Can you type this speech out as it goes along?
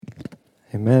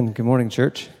Amen. Good morning,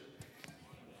 church.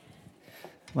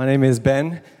 My name is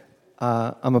Ben.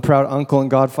 I'm a proud uncle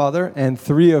and godfather, and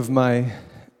two of my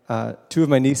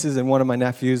nieces and one of my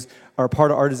nephews are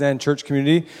part of Artisan Church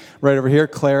community right over here,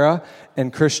 Clara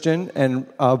and Christian and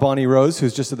Bonnie Rose,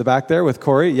 who's just at the back there with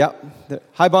Corey. Yep.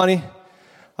 Hi, Bonnie.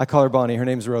 I call her Bonnie. Her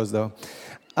name's Rose, though.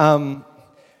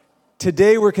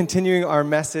 Today we're continuing our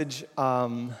message,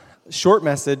 short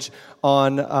message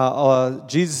on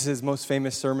Jesus' most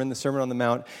famous sermon, the Sermon on the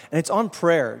Mount, and it's on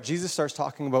prayer. Jesus starts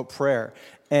talking about prayer,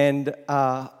 and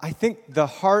I think the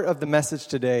heart of the message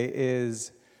today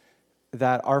is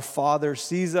that our Father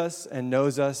sees us and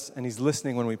knows us, and He's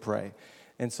listening when we pray.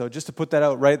 And so just to put that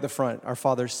out right at the front, our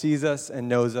Father sees us and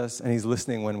knows us, and He's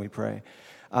listening when we pray.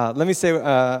 Let me say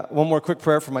one more quick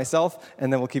prayer for myself,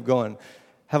 and then we'll keep going.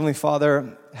 Heavenly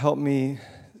Father, help me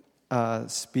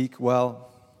speak well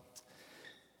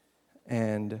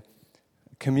and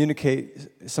communicate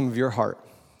some of your heart.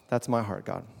 That's my heart,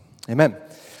 God. Amen.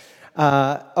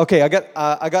 Okay, I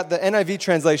got the NIV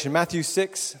translation, Matthew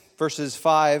 6, verses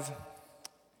 5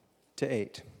 to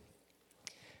 8.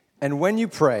 And when you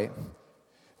pray,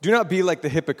 do not be like the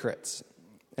hypocrites.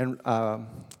 And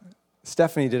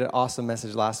Stephanie did an awesome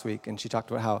message last week, and she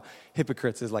talked about how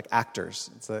hypocrites is like actors.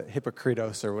 It's a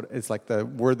hypocritos, or it's like the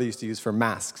word they used to use for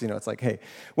masks. You know, it's like, hey,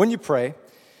 when you pray,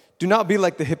 do not be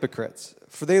like the hypocrites,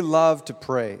 for they love to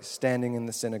pray, standing in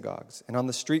the synagogues and on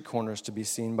the street corners to be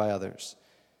seen by others.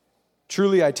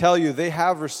 Truly, I tell you, they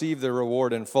have received their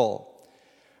reward in full.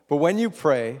 But when you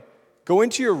pray, go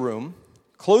into your room,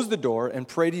 close the door, and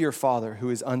pray to your Father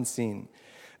who is unseen.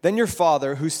 Then your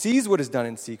Father, who sees what is done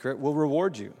in secret, will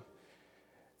reward you.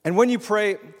 And when you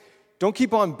pray, don't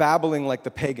keep on babbling like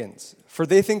the pagans, for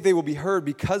they think they will be heard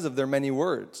because of their many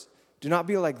words. Do not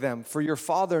be like them, for your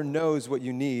Father knows what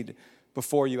you need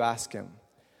before you ask Him.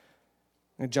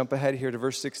 I'm going to jump ahead here to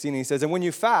verse 16. He says, and when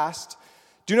you fast,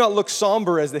 do not look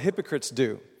somber as the hypocrites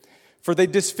do, for they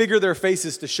disfigure their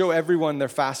faces to show everyone they're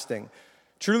fasting.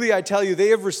 Truly, I tell you, they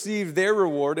have received their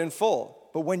reward in full.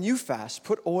 But when you fast,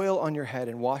 put oil on your head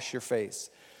and wash your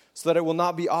face, so that it will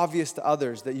not be obvious to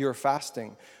others that you are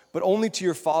fasting, but only to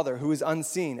your Father who is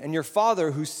unseen. And your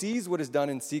Father who sees what is done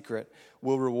in secret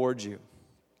will reward you.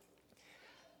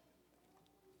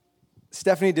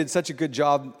 Stephanie did such a good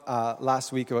job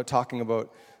last week about talking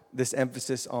about this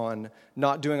emphasis on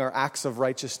not doing our acts of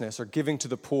righteousness or giving to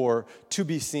the poor to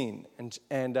be seen. And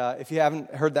if you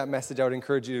haven't heard that message, I would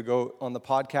encourage you to go on the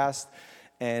podcast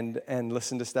and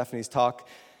listen to Stephanie's talk.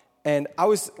 And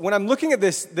when I'm looking at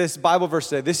this Bible verse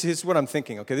today, this is what I'm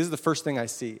thinking. Okay, this is the first thing I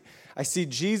see. I see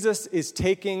Jesus is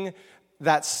taking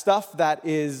that stuff that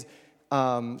is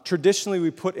traditionally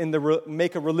we put in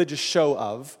make a religious show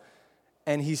of,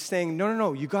 and He's saying,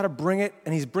 no, you got to bring it,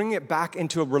 and He's bringing it back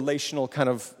into a relational kind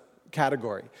of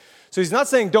category. So He's not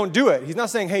saying don't do it. He's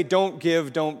not saying, hey, don't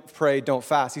give, don't pray, don't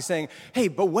fast. He's saying, hey,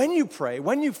 but when you pray,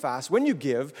 when you fast, when you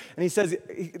give, and He says,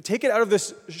 take it out of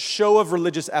this show of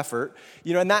religious effort,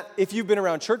 and that, if you've been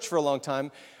around church for a long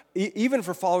time, even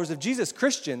for followers of Jesus,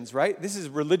 Christians, right? This is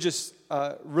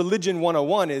religion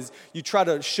 101 is you try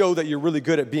to show that you're really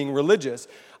good at being religious.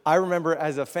 I remember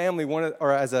as a family,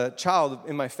 as a child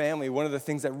in my family, one of the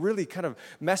things that really kind of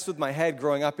messed with my head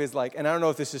growing up is like, and I don't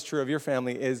know if this is true of your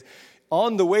family, is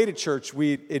on the way to church,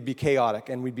 it'd be chaotic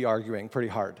and we'd be arguing pretty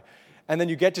hard. And then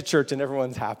you get to church and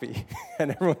everyone's happy.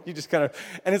 And you just kind of,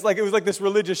 and it was like this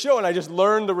religious show, and I just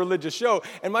learned the religious show.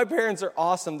 And my parents are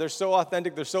awesome. They're so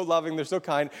authentic. They're so loving. They're so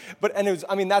kind.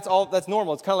 That's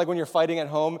normal. It's kind of like when you're fighting at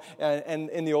home, and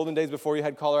in the olden days before you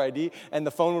had caller ID, and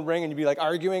the phone would ring, and you'd be like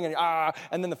arguing, and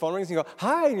then the phone rings, and you go,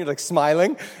 hi, and you're like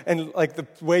smiling, and like the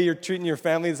way you're treating your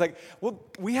family is like, well,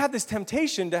 we have this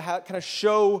temptation to kind of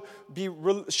show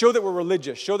that we're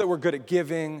religious, show that we're good at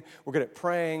giving, we're good at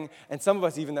praying, and some of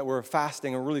us even that we're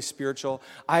fasting or really spiritual.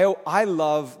 I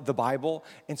love the Bible,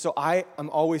 and so I am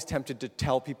always tempted to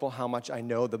tell people how much I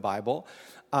know the Bible.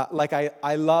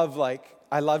 I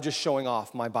love just showing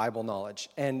off my Bible knowledge,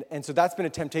 and so that's been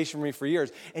a temptation for me for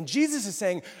years. And Jesus is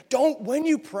saying, when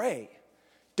you pray,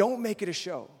 don't make it a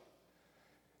show.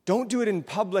 Don't do it in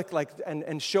public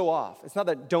and show off. It's not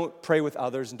that don't pray with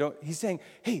others and He's saying,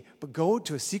 hey, but go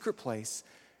to a secret place.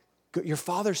 Your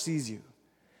Father sees you.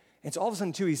 And so all of a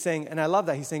sudden, too, He's saying, and I love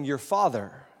that, He's saying, your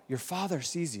Father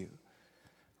sees you,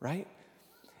 right?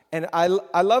 And I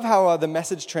love how the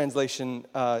Message translation,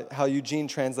 how Eugene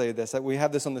translated this. We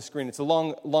have this on the screen. It's a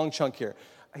long chunk here.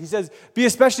 He says, I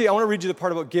want to read you the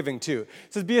part about giving, too.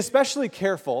 It says, be especially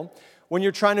careful when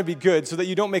you're trying to be good so that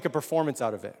you don't make a performance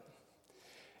out of it.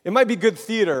 It might be good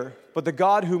theater, but the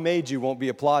God who made you won't be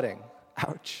applauding.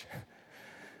 Ouch.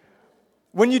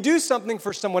 When you do something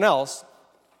for someone else,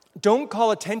 Don't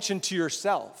call attention to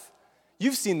yourself.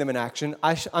 You've seen them in action,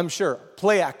 I'm sure.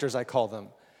 Play actors, I call them.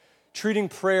 Treating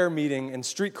prayer meeting and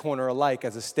street corner alike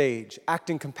as a stage,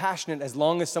 acting compassionate as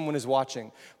long as someone is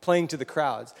watching, playing to the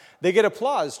crowds. They get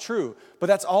applause, true, but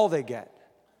that's all they get.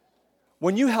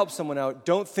 When you help someone out,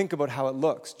 don't think about how it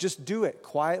looks. Just do it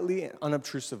quietly and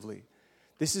unobtrusively.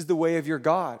 This is the way of your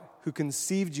God, who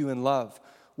conceived you in love,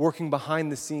 working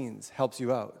behind the scenes, helps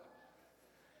you out.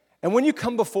 And when you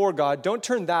come before God, don't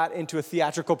turn that into a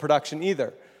theatrical production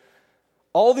either.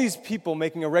 All these people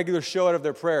making a regular show out of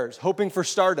their prayers, hoping for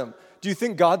stardom. Do you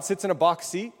think God sits in a box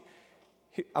seat?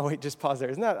 Oh, wait, just pause there.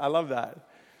 Isn't that, I love that.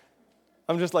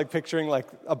 I'm just like picturing like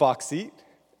a box seat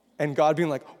and God being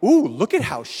like, ooh, look at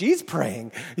how she's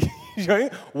praying. You know what I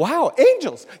mean? Wow,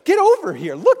 angels, get over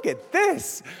here. Look at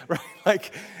this. Right?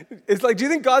 Like, it's like, do you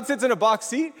think God sits in a box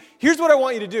seat? Here's what I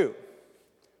want you to do.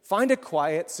 Find a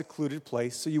quiet, secluded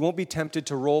place so you won't be tempted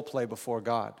to role play before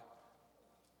God.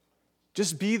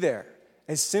 Just be there.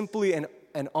 As simply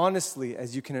and honestly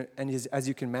as you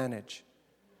can manage.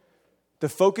 The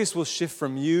focus will shift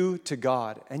from you to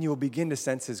God, and you will begin to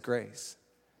sense His grace.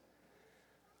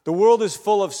 The world is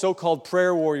full of so-called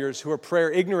prayer warriors who are prayer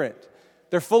ignorant.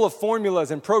 They're full of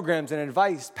formulas and programs and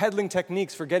advice, peddling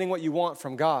techniques for getting what you want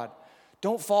from God.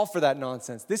 Don't fall for that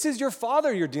nonsense. This is your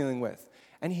Father you're dealing with,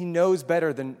 and He knows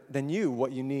better than you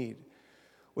what you need.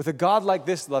 With a God like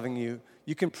this loving you,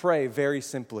 you can pray very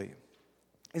simply.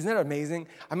 Isn't that amazing?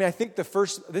 I mean, I think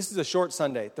this is a short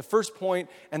Sunday. The first point,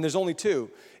 and there's only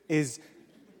two, is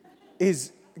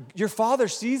your Father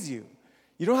sees you.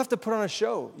 You don't have to put on a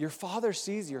show. Your Father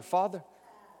sees you. Your Father,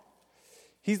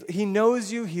 He knows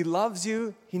you. He loves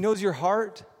you. He knows your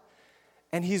heart.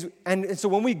 And so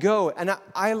when we go, and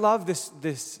I love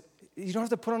this, you don't have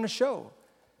to put on a show.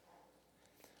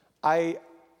 I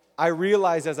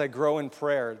realize as I grow in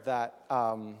prayer that,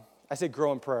 I say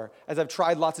grow in prayer, as I've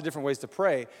tried lots of different ways to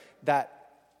pray, that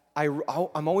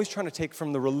I'm always trying to take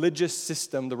from the religious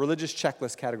system, the religious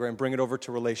checklist category, and bring it over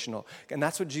to relational. And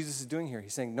that's what Jesus is doing here.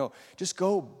 He's saying, no, just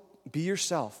go, be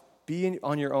yourself,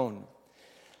 on your own.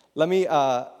 Let me,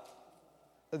 the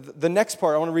next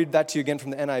part, I want to read that to you again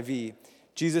from the NIV.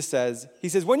 Jesus says,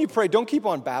 when you pray, don't keep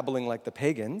on babbling like the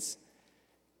pagans.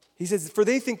 He says, for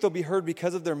they think they'll be heard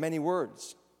because of their many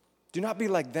words. Do not be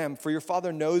like them, for your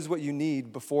Father knows what you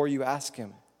need before you ask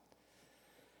Him.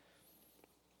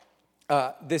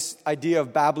 This idea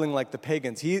of babbling like the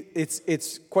pagans,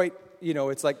 it's quite,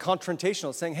 it's like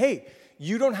confrontational, saying, hey,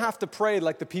 you don't have to pray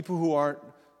like the people who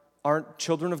aren't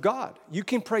children of God. You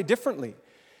can pray differently.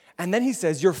 And then He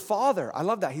says, your Father, I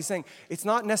love that. He's saying it's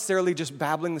not necessarily just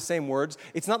babbling the same words.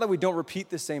 It's not that we don't repeat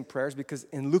the same prayers, because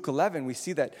in Luke 11, we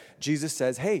see that Jesus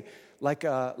says, hey, like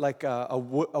a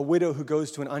widow who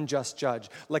goes to an unjust judge,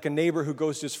 like a neighbor who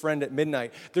goes to his friend at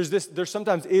midnight. There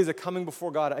sometimes is a coming before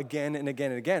God again and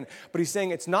again and again. But He's saying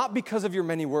it's not because of your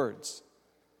many words.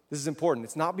 This is important.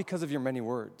 It's not because of your many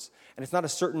words. And it's not a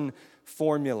certain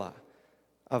formula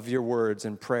of your words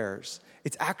and prayers.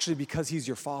 It's actually because He's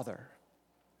your Father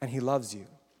and He loves you.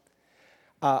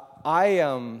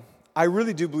 I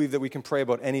really do believe that we can pray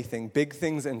about anything, big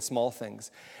things and small things.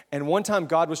 And one time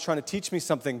God was trying to teach me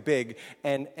something big,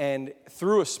 and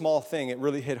through a small thing, it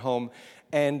really hit home.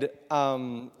 And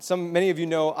many of you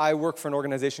know I work for an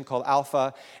organization called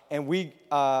Alpha, and let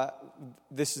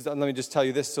me just tell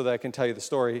you this so that I can tell you the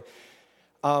story.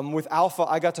 With Alpha,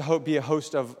 I got to be a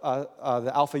host of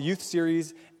the Alpha Youth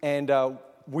Series, and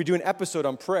we do an episode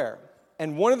on prayer.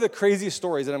 And one of the craziest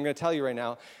stories that I'm going to tell you right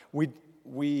now,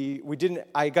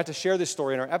 I got to share this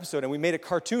story in our episode, and we made a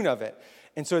cartoon of it.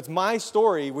 And so it's my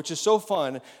story, which is so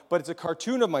fun, but it's a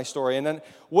cartoon of my story. And then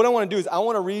what I want to do is I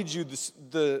want to read you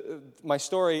my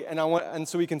story, and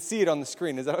so we can see it on the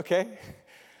screen. Is that okay?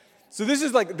 So this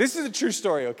is a true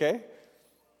story, okay?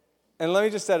 And let me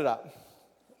just set it up.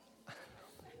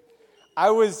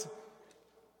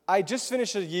 I just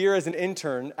finished a year as an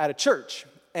intern at a church,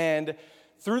 and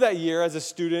through that year, as a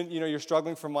student, you're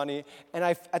struggling for money. And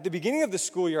at the beginning of the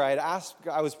school year,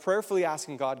 I was prayerfully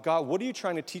asking God, what are you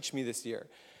trying to teach me this year?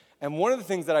 And one of the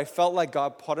things that I felt like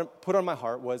God put on my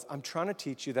heart was, I'm trying to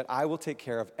teach you that I will take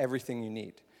care of everything you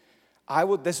need.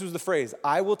 This was the phrase,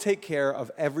 I will take care of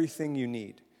everything you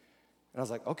need. And I was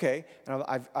like, okay. And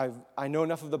I know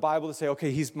enough of the Bible to say,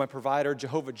 okay, He's my provider,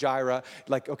 Jehovah Jireh.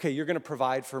 Like, okay, you're going to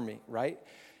provide for me, right?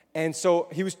 And so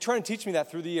He was trying to teach me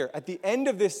that through the year. At the end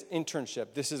of this internship,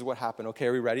 this is what happened. Okay,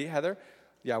 are we ready, Heather?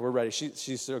 Yeah, we're ready.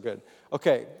 She's so good.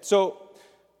 Okay, so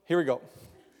here we go.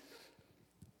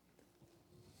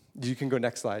 You can go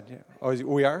next slide. Yeah. Oh,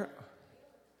 we are?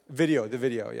 The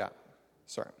video, yeah.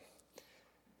 Sorry.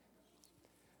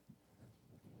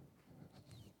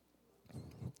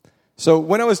 So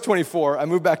when I was 24, I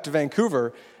moved back to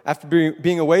Vancouver after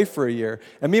being away for a year,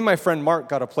 and me and my friend Mark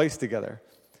got a place together.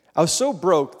 I was so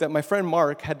broke that my friend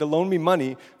Mark had to loan me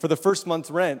money for the first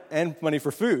month's rent and money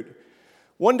for food.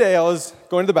 One day I was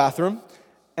going to the bathroom,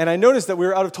 and I noticed that we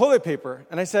were out of toilet paper,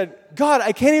 and I said, God,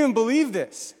 I can't even believe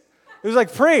this. It was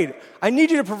like, prayed, I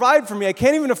need you to provide for me. I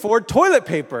can't even afford toilet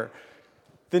paper.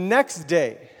 The next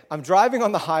day, I'm driving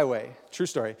on the highway, true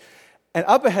story, and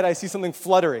up ahead I see something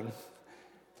fluttering.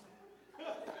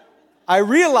 I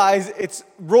realize it's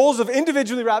rolls of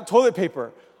individually wrapped toilet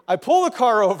paper. I pull the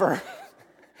car over,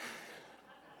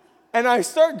 and I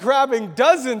start grabbing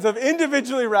dozens of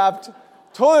individually wrapped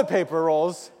toilet paper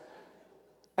rolls,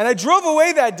 and I drove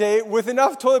away that day with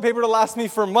enough toilet paper to last me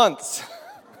for months.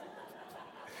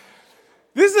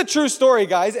 This is a true story,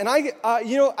 guys, and I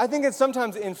think it's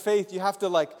sometimes in faith you have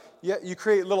to you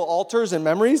create little altars and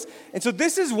memories, and so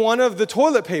this is one of the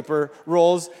toilet paper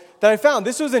rolls that I found.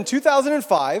 This was in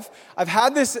 2005. I've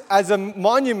had this as a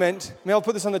monument. Maybe I'll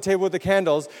put this on the table with the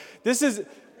candles. This is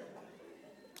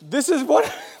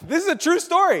a true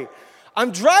story.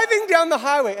 I'm driving down the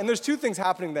highway, and there's two things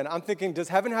happening then. I'm thinking, does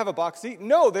heaven have a box seat?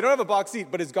 No, they don't have a box seat,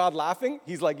 but is God laughing?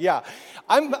 He's like, yeah.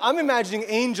 I'm imagining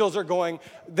angels are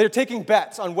they're taking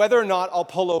bets on whether or not I'll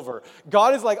pull over.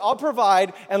 God is like, I'll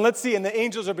provide, and let's see. And the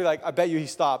angels will be like, I bet you he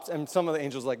stops. And some of the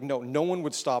angels are like, no one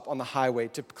would stop on the highway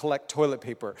to collect toilet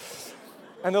paper.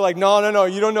 And they're like, no,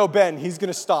 you don't know Ben. He's going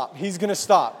to stop.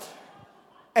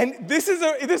 And this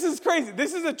is crazy.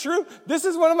 This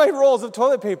is one of my rolls of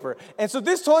toilet paper. And so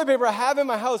this toilet paper I have in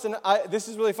my house, and this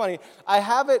is really funny. I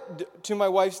have it, to my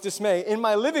wife's dismay, in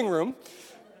my living room.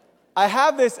 I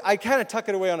have this, I kind of tuck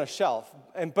it away on a shelf.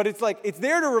 But it's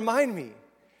there to remind me.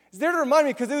 It's there to remind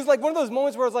me because it was like one of those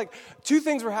moments where it's like two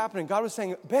things were happening. God was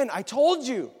saying, Ben, I told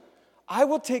you, I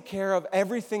will take care of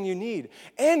everything you need.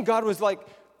 And God was like,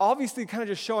 obviously kind of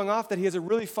just showing off that he has a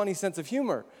really funny sense of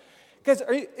humor. Guys,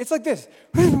 it's like this.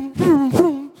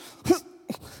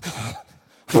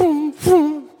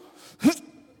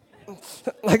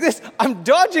 Like this. I'm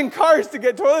dodging cars to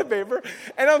get toilet paper,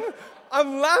 and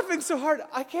I'm laughing so hard.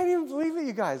 I can't even believe it,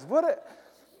 you guys.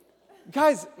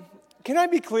 Guys, can I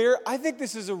be clear? I think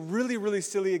this is a really, really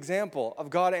silly example of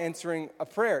God answering a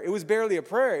prayer. It was barely a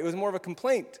prayer. It was more of a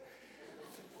complaint.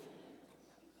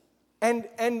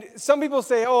 And some people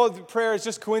say, oh, the prayer is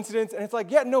just coincidence. And it's like,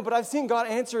 yeah, no, but I've seen God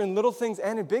answer in little things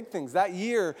and in big things. That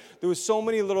year, there was so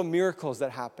many little miracles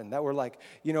that happened that were like,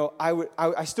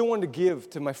 I still wanted to give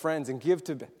to my friends and give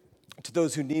to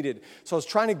those who needed. So I was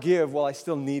trying to give while I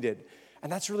still needed.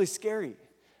 And that's really scary,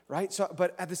 right? So,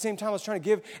 but at the same time, I was trying to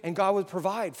give, and God would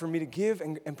provide for me to give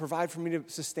and provide for me to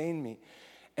sustain me.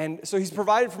 And so he's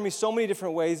provided for me so many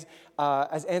different ways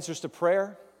as answers to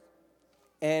prayer.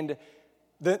 And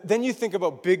then you think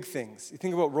about big things. You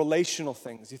think about relational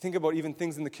things. You think about even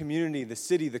things in the community, the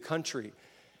city, the country.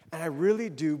 And I really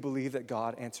do believe that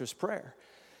God answers prayer.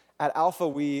 At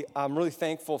Alpha, I'm really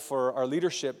thankful for our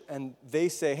leadership, and they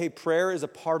say, hey, prayer is a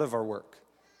part of our work.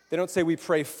 They don't say we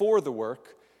pray for the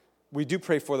work. We do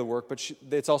pray for the work, but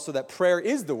it's also that prayer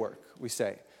is the work, we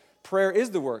say. Prayer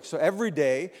is the work. So every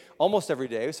day, almost every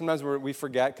day, sometimes we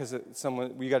forget because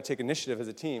we got to take initiative as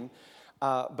a team,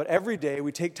 but every day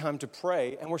we take time to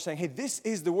pray, and we're saying, hey, this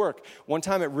is the work. One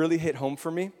time it really hit home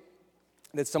for me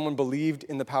that someone believed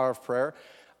in the power of prayer.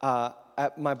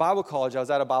 At my Bible college, I was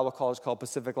at a Bible college called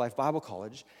Pacific Life Bible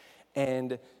College,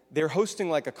 and they're hosting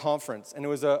like a conference, and it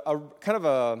was a kind of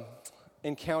a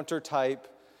encounter type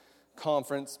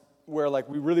conference where like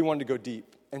we really wanted to go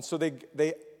deep. And so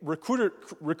they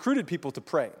recruited people to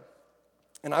pray.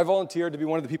 And I volunteered to be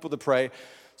one of the people to pray.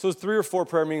 So it was 3 or 4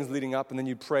 prayer meetings leading up, and then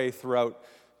you'd pray throughout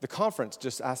the conference,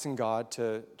 just asking God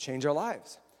to change our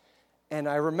lives. And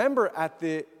I remember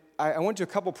I went to a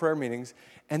couple prayer meetings,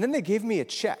 and then they gave me a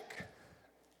check.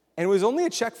 And it was only a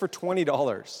check for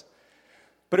 $20.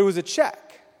 But it was a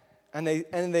check. And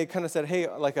they kind of said, hey,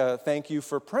 like a thank you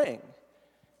for praying.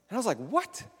 And I was like,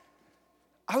 what?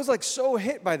 I was like so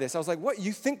hit by this. I was like, what?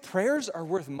 You think prayers are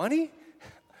worth money?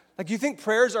 Like, you think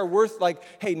prayers are worth, like,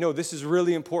 hey, no, this is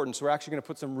really important, so we're actually going to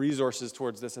put some resources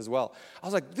towards this as well. I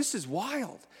was like, this is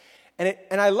wild. And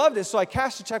I loved it, so I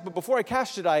cashed the check, but before I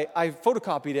cashed it, I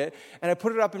photocopied it, and I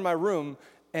put it up in my room,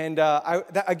 and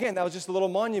that was just a little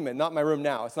monument, not my room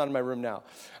now. It's not in my room now.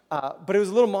 But it was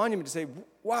a little monument to say,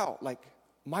 wow, like,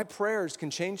 my prayers can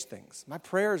change things. My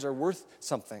prayers are worth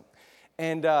something.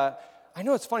 And I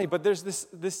know it's funny, but there's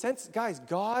this sense, guys,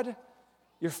 God,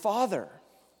 your Father,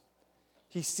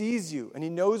 He sees you, and He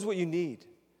knows what you need.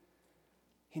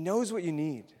 He knows what you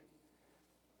need.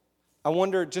 I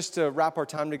wonder, just to wrap our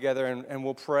time together, and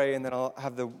we'll pray, and then I'll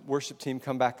have the worship team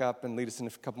come back up and lead us in a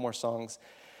couple more songs.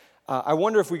 I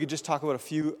wonder if we could just talk about a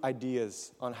few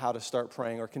ideas on how to start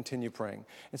praying or continue praying.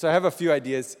 And so I have a few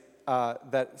ideas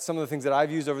that some of the things that I've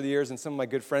used over the years and some of my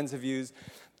good friends have used.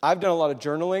 I've done a lot of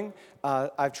journaling.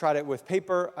 I've tried it with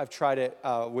paper. I've tried it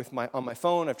on my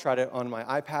phone. I've tried it on my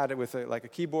iPad with a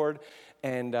keyboard.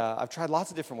 And I've tried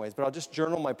lots of different ways, but I'll just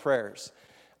journal my prayers.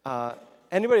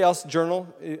 Anybody else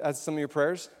journal as some of your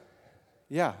prayers?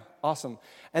 Yeah, awesome.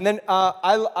 And then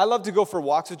I love to go for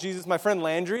walks with Jesus. My friend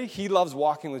Landry, he loves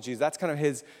walking with Jesus. That's kind of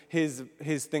his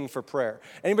thing for prayer.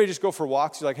 Anybody just go for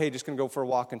walks? You're like, hey, just going to go for a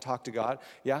walk and talk to God?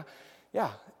 Yeah? Yeah.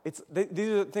 These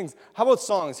are the things. How about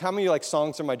songs? How many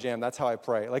songs are my jam? That's how I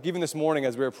pray. Like even this morning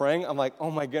as we were praying, I'm like,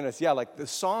 oh my goodness, yeah, like the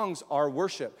songs are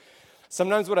worship.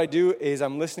 Sometimes what I do is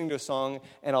I'm listening to a song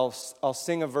and I'll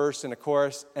sing a verse and a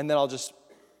chorus, and then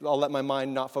I'll let my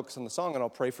mind not focus on the song, and I'll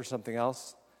pray for something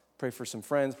else, pray for some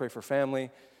friends, pray for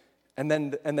family, and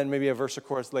then maybe a verse or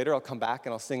chorus later, I'll come back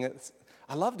and I'll sing it.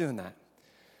 I love doing that.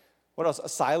 What else? A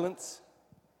silence,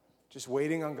 just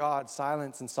waiting on God,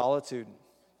 silence and solitude.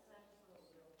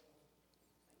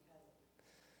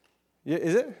 Yeah,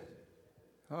 is it?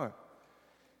 All right.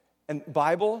 And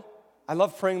Bible, I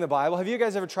love praying the Bible. Have you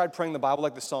guys ever tried praying the Bible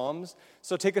like the Psalms?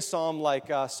 So take a psalm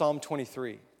like Psalm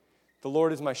 23. The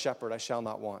Lord is my shepherd, I shall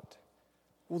not want.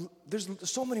 Well, there's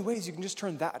so many ways you can just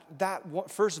turn that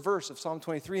first verse of Psalm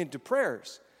 23 into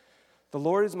prayers. The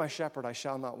Lord is my shepherd, I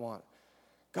shall not want.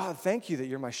 God, thank you that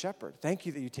you're my shepherd. Thank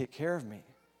you that you take care of me.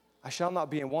 I shall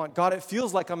not be in want. God, it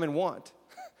feels like I'm in want.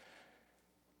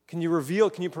 Can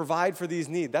you provide for these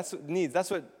needs? That's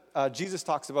what Jesus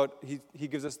talks about. He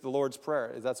gives us the Lord's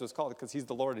Prayer. That's what it's called, because he's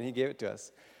the Lord and he gave it to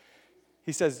us.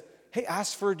 He says, hey,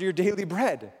 ask for your daily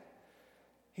bread.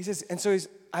 He says, and so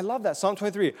I love that. Psalm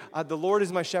 23, the Lord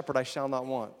is my shepherd, I shall not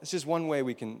want. It's just one way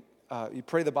we can you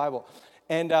pray the Bible.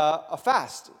 And a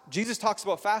fast. Jesus talks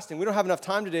about fasting. We don't have enough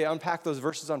time today to unpack those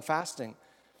verses on fasting.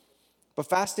 But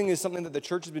fasting is something that the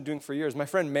church has been doing for years. My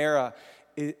friend Mara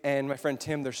and my friend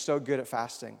Tim, they're so good at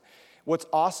fasting. What's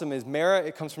awesome is Mara,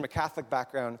 it comes from a Catholic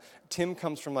background. Tim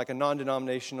comes from like a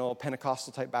non-denominational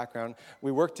Pentecostal type background.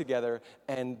 We work together,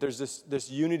 and there's this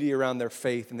unity around their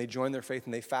faith, and they join their faith,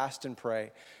 and they fast and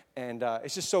pray. And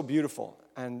it's just so beautiful.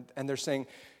 And they're saying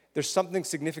there's something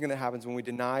significant that happens when we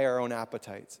deny our own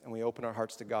appetites and we open our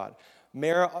hearts to God.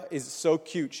 Mara is so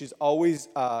cute. She's always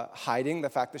hiding the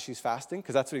fact that she's fasting,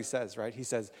 because that's what he says, right? He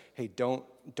says, hey, don't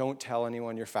tell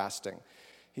anyone you're fasting.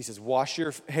 He says, wash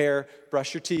your hair,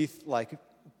 brush your teeth, don't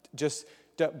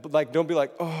be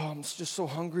like, oh, I'm just so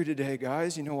hungry today,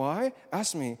 guys. You know why?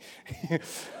 Ask me.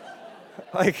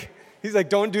 He's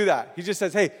like, don't do that. He just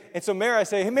says, hey. And so Mary, I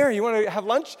say, hey, Mary, you want to have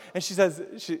lunch? And she says,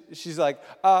 she's like,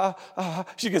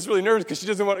 she gets really nervous because she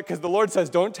doesn't want it, because the Lord says,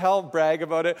 don't brag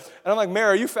about it. And I'm like, Mary,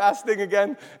 are you fasting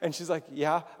again? And she's like,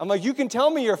 yeah. I'm like, you can tell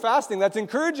me you're fasting. That's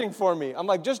encouraging for me. I'm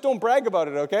like, just don't brag about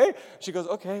it, okay? She goes,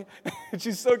 okay. And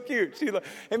she's so cute. She's like,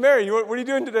 hey, Mary, what are you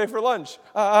doing today for lunch?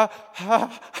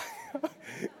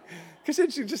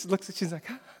 Because she just looks at, she's like,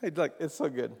 it's so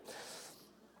good.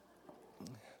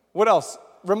 What else?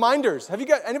 Reminders. Have you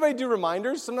got anybody do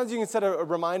reminders? Sometimes you can set a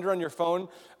reminder on your phone.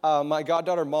 My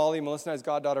goddaughter Molly, Melissa and I's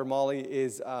goddaughter Molly,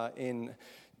 is in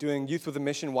doing Youth with a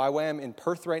Mission YWAM in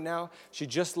Perth right now. She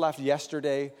just left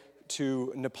yesterday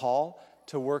to Nepal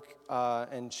to work,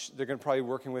 and they're going to probably be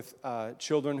working with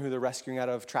children who they're rescuing out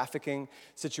of trafficking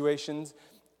situations.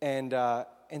 And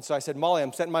so I said, Molly,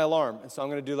 I'm setting my alarm. And so I'm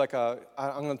going to do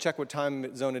I'm going to check what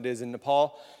time zone it is in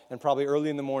Nepal, and probably early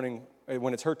in the morning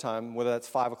when it's her time, whether that's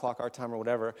 5 o'clock our time or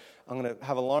whatever, I'm going to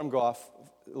have an alarm go off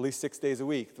at least 6 days a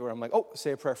week where I'm like, oh,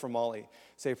 say a prayer for Molly,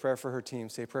 say a prayer for her team,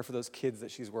 say a prayer for those kids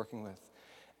that she's working with.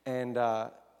 And I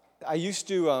used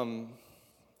to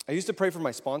pray for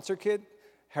my sponsor kid,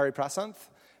 Harry Prasanth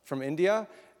from India,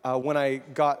 when I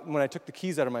took the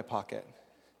keys out of my pocket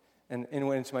and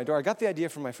went into my door. I got the idea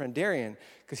from my friend Darian,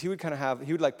 because he would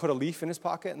put a leaf in his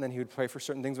pocket, and then he would pray for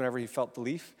certain things whenever he felt the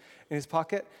leaf in his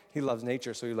pocket. He loves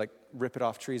nature, so he would rip it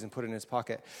off trees and put it in his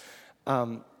pocket.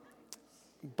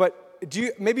 But do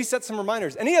you maybe set some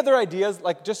reminders? Any other ideas,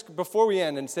 just before we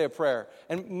end and say a prayer?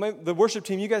 And the worship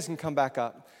team, you guys can come back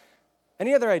up.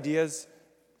 Any other ideas?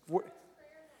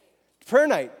 Prayer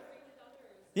night.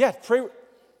 Yeah, pray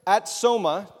at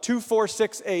Soma,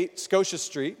 2468 Scotia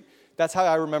Street. That's how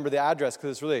I remember the address,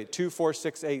 because it's really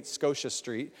 2468 Scotia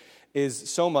Street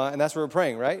is Soma, and that's where we're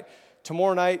praying, right?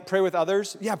 Tomorrow night, pray with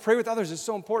others. Yeah, pray with others is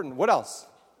so important. What else?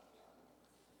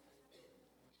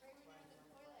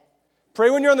 Pray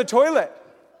when you're on the toilet.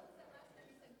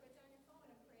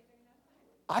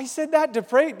 I said that to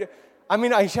pray. I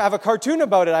mean, I have a cartoon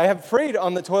about it. I have prayed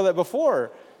on the toilet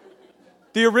before.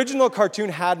 The original cartoon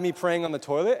had me praying on the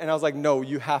toilet, and I was like, no,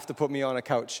 you have to put me on a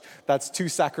couch. That's too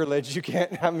sacrilege. You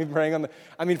can't have me praying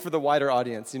on for the wider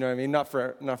audience, you know what I mean? Not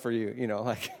for you, you know,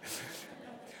 like.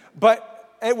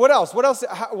 But and what else?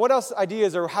 What else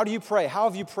ideas, or how do you pray? How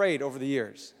have you prayed over the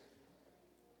years?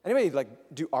 Anybody like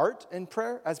do art and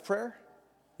prayer as prayer?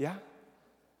 Yeah?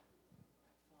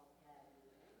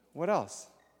 What else?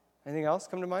 Anything else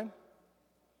come to mind?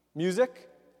 Music?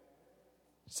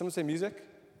 Someone say music?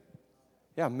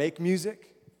 Yeah, make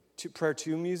music, prayer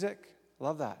to music.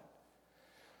 Love that.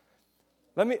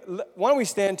 Why don't we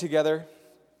stand together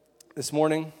this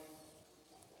morning?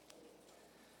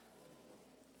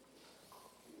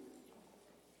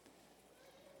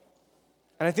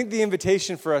 And I think the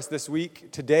invitation for us this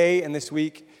week, today and this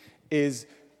week, is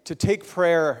to take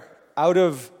prayer out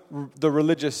of the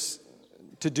religious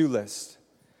to-do list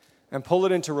and pull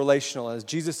it into relational. As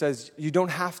Jesus says, you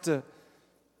don't have to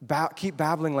keep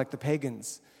babbling like the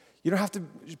pagans. You don't have to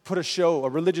put a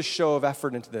religious show of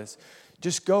effort into this.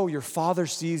 Just go. Your Father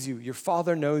sees you. Your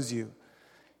Father knows you.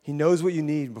 He knows what you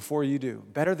need before you do,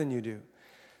 better than you do.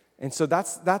 And so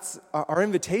that's our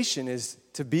invitation, is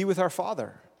to be with our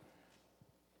Father.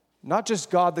 Not just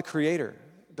God the Creator,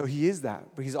 though He is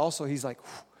that, but He's like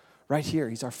right here.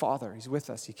 He's our Father. He's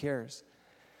with us. He cares.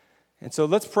 And so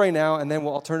let's pray now, and then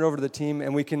I'll turn it over to the team,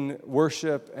 and we can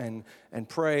worship and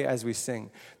pray as we sing.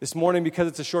 This morning, because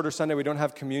it's a shorter Sunday, we don't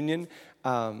have communion,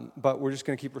 but we're just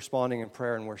going to keep responding in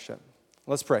prayer and worship.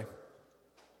 Let's pray.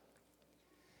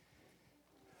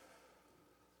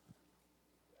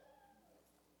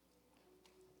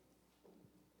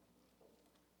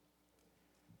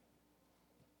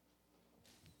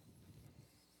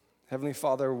 Heavenly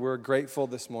Father, we're grateful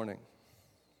this morning.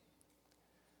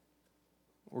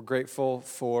 We're grateful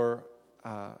for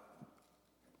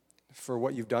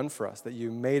what you've done for us, that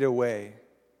you made a way,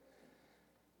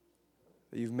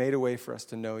 that you've made a way for us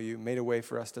to know you, made a way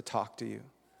for us to talk to you,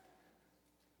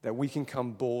 that we can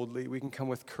come boldly, we can come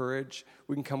with courage,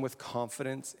 we can come with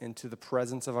confidence into the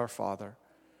presence of our Father.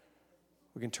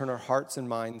 We can turn our hearts and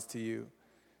minds to you,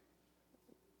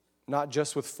 not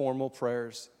just with formal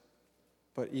prayers,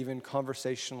 but even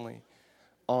conversationally,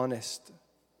 honest,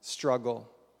 struggle,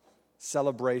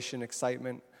 celebration,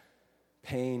 excitement,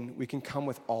 pain. We can come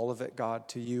with all of it, God,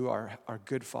 to you, our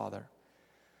good Father.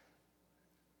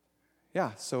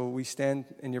 Yeah, so we stand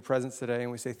in your presence today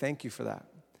and we say thank you for that.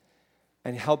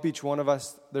 And help each one of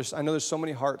us. I know there's so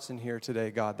many hearts in here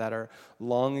today, God, that are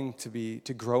longing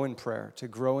to grow in prayer, to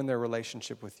grow in their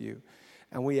relationship with you.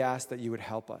 And we ask that you would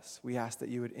help us. We ask that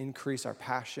you would increase our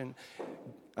passion.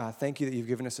 Thank you that you've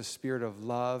given us a spirit of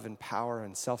love and power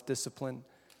and self-discipline.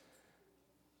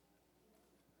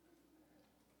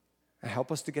 And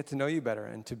help us to get to know you better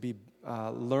and to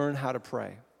learn how to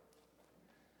pray.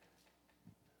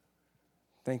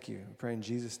 Thank you. I pray in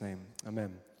Jesus' name.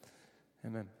 Amen.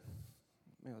 Amen.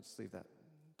 Maybe I'll just leave that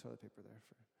toilet paper there.